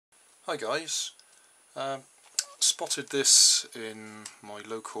Hi guys, spotted this in my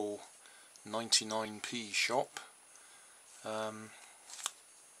local 99p shop,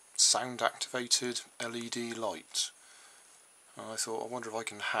 sound activated LED light. I thought, I wonder if I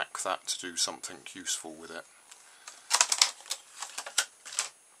can hack that to do something useful with it.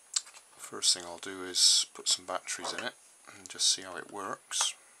 First thing I'll do is put some batteries in it and just see how it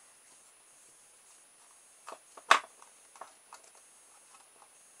works.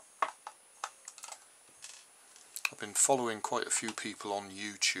 I've been following quite a few people on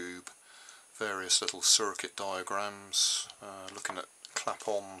YouTube, various little circuit diagrams, looking at clap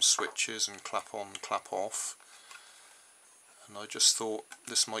on switches and clap on, clap off, and I just thought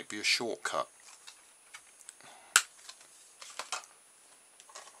this might be a shortcut.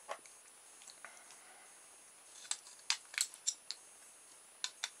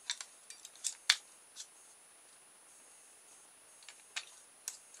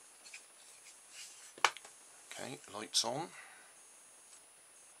 Okay, lights on.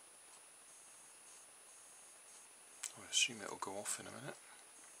 I assume it'll go off in a minute.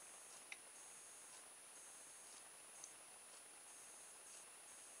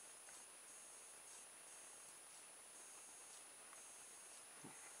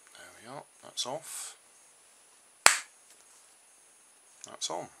 There we are, that's off. That's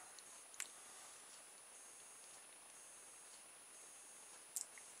on.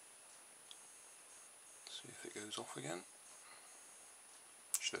 See if it goes off again.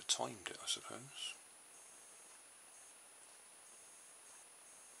 Should have timed it, I suppose.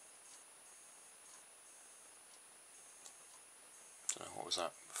 Don't know, what was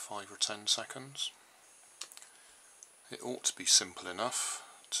that, 5 or 10 seconds? It ought to be simple enough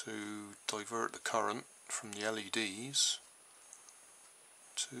to divert the current from the LEDs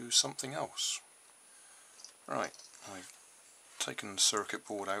to something else. Right, I've taken the circuit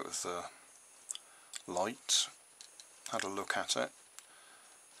board out of the light, had a look at it.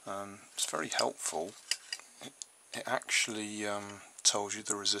 It's very helpful. It actually tells you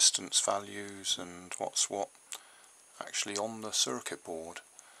the resistance values and what's what actually on the circuit board.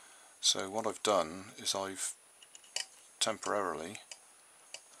 So what I've done is I've temporarily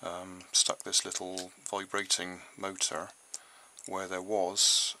stuck this little vibrating motor where there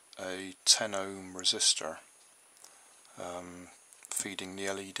was a 10 ohm resistor feeding the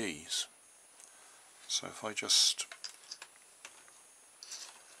LEDs. So if I just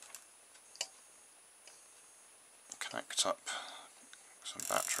connect up some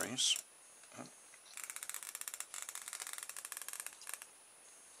batteries, I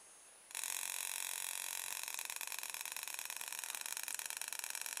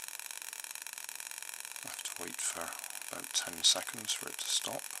have to wait for about 10 seconds for it to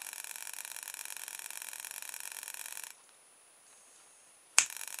stop.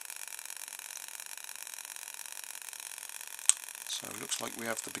 So it looks like we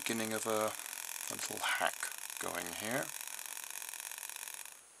have the beginning of a little hack going here.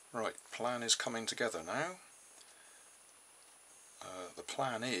 Right, plan is coming together now. The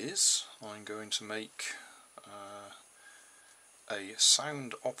plan is I'm going to make a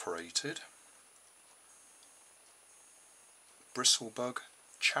sound operated bristlebug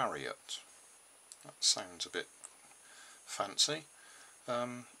chariot. That sounds a bit fancy.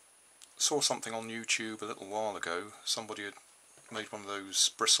 Saw something on YouTube a little while ago. Somebody had made one of those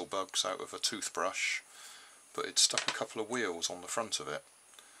bristlebugs out of a toothbrush, but it stuck a couple of wheels on the front of it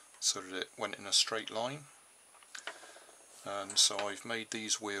so that it went in a straight line. And so I've made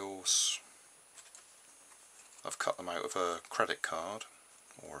these wheels, I've cut them out of a credit card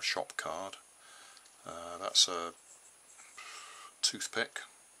or a shop card. That's a toothpick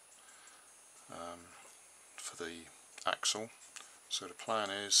for the axle. So the plan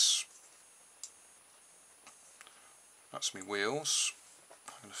is, that's my wheels.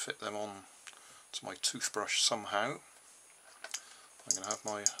 I'm going to fit them on to my toothbrush somehow. I'm going to have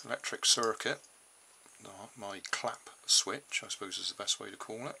my electric circuit, my clap switch I suppose is the best way to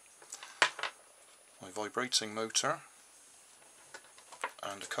call it, my vibrating motor,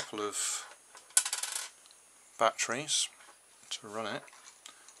 and a couple of batteries to run it,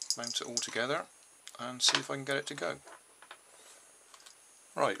 mount it all together and see if I can get it to go.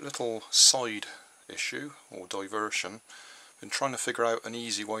 Right, little side issue or diversion. Been trying to figure out an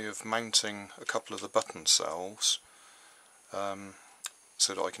easy way of mounting a couple of the button cells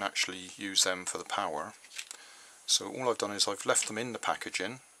so that I can actually use them for the power. So all I've done is I've left them in the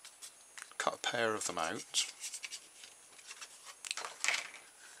packaging, cut a pair of them out,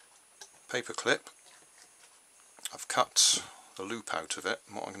 paper clip, I've cut the loop out of it,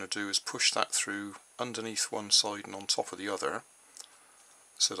 and what I'm going to do is push that through underneath one side and on top of the other,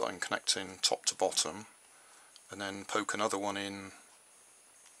 so that I can connect in top to bottom, and then poke another one in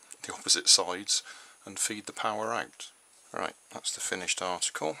the opposite sides and feed the power out. Right, that's the finished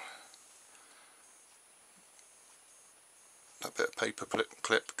article. That bit of paper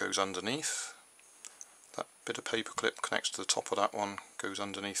clip goes underneath. That bit of paper clip connects to the top of that one, goes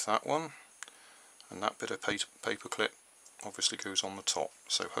underneath that one, and that bit of paper clip obviously goes on the top.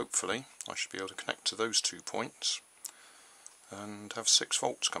 So hopefully I should be able to connect to those 2 points and have 6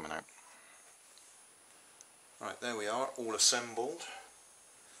 volts coming out. Right, there we are, all assembled.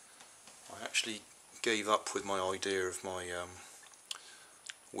 I actually gave up with my idea of my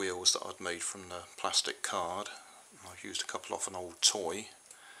wheels that I'd made from the plastic card. I've used a couple off an old toy,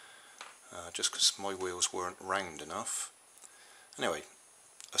 just because my wheels weren't round enough. Anyway,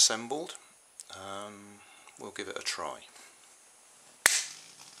 assembled, we'll give it a try.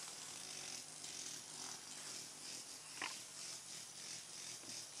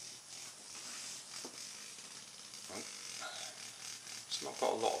 It's not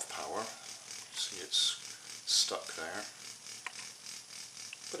got a lot of power, see it's stuck there,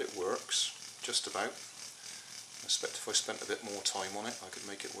 but it works, just about. I expect if I spent a bit more time on it I could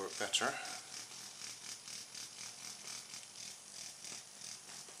make it work better.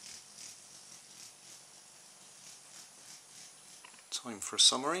 Time for a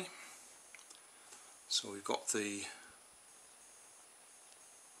summary. So we've got the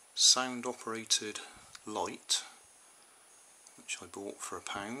sound operated light, which I bought for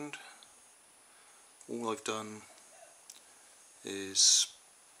 £1. All I've done is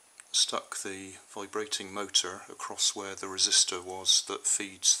stuck the vibrating motor across where the resistor was that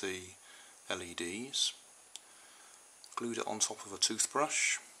feeds the LEDs, glued it on top of a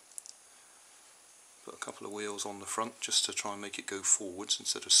toothbrush, put a couple of wheels on the front just to try and make it go forwards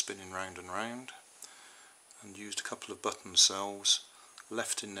instead of spinning round and round, and used a couple of button cells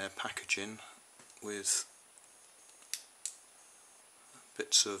left in their packaging with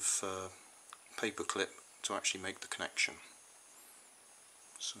bits of paper clip to actually make the connection.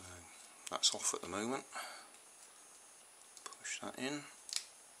 So that's off at the moment. Push that in.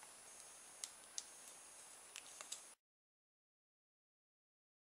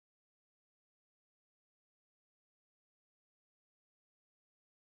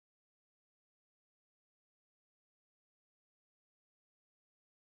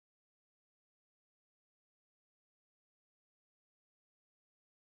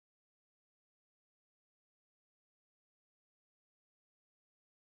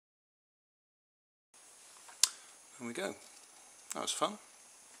 There we go. That was fun.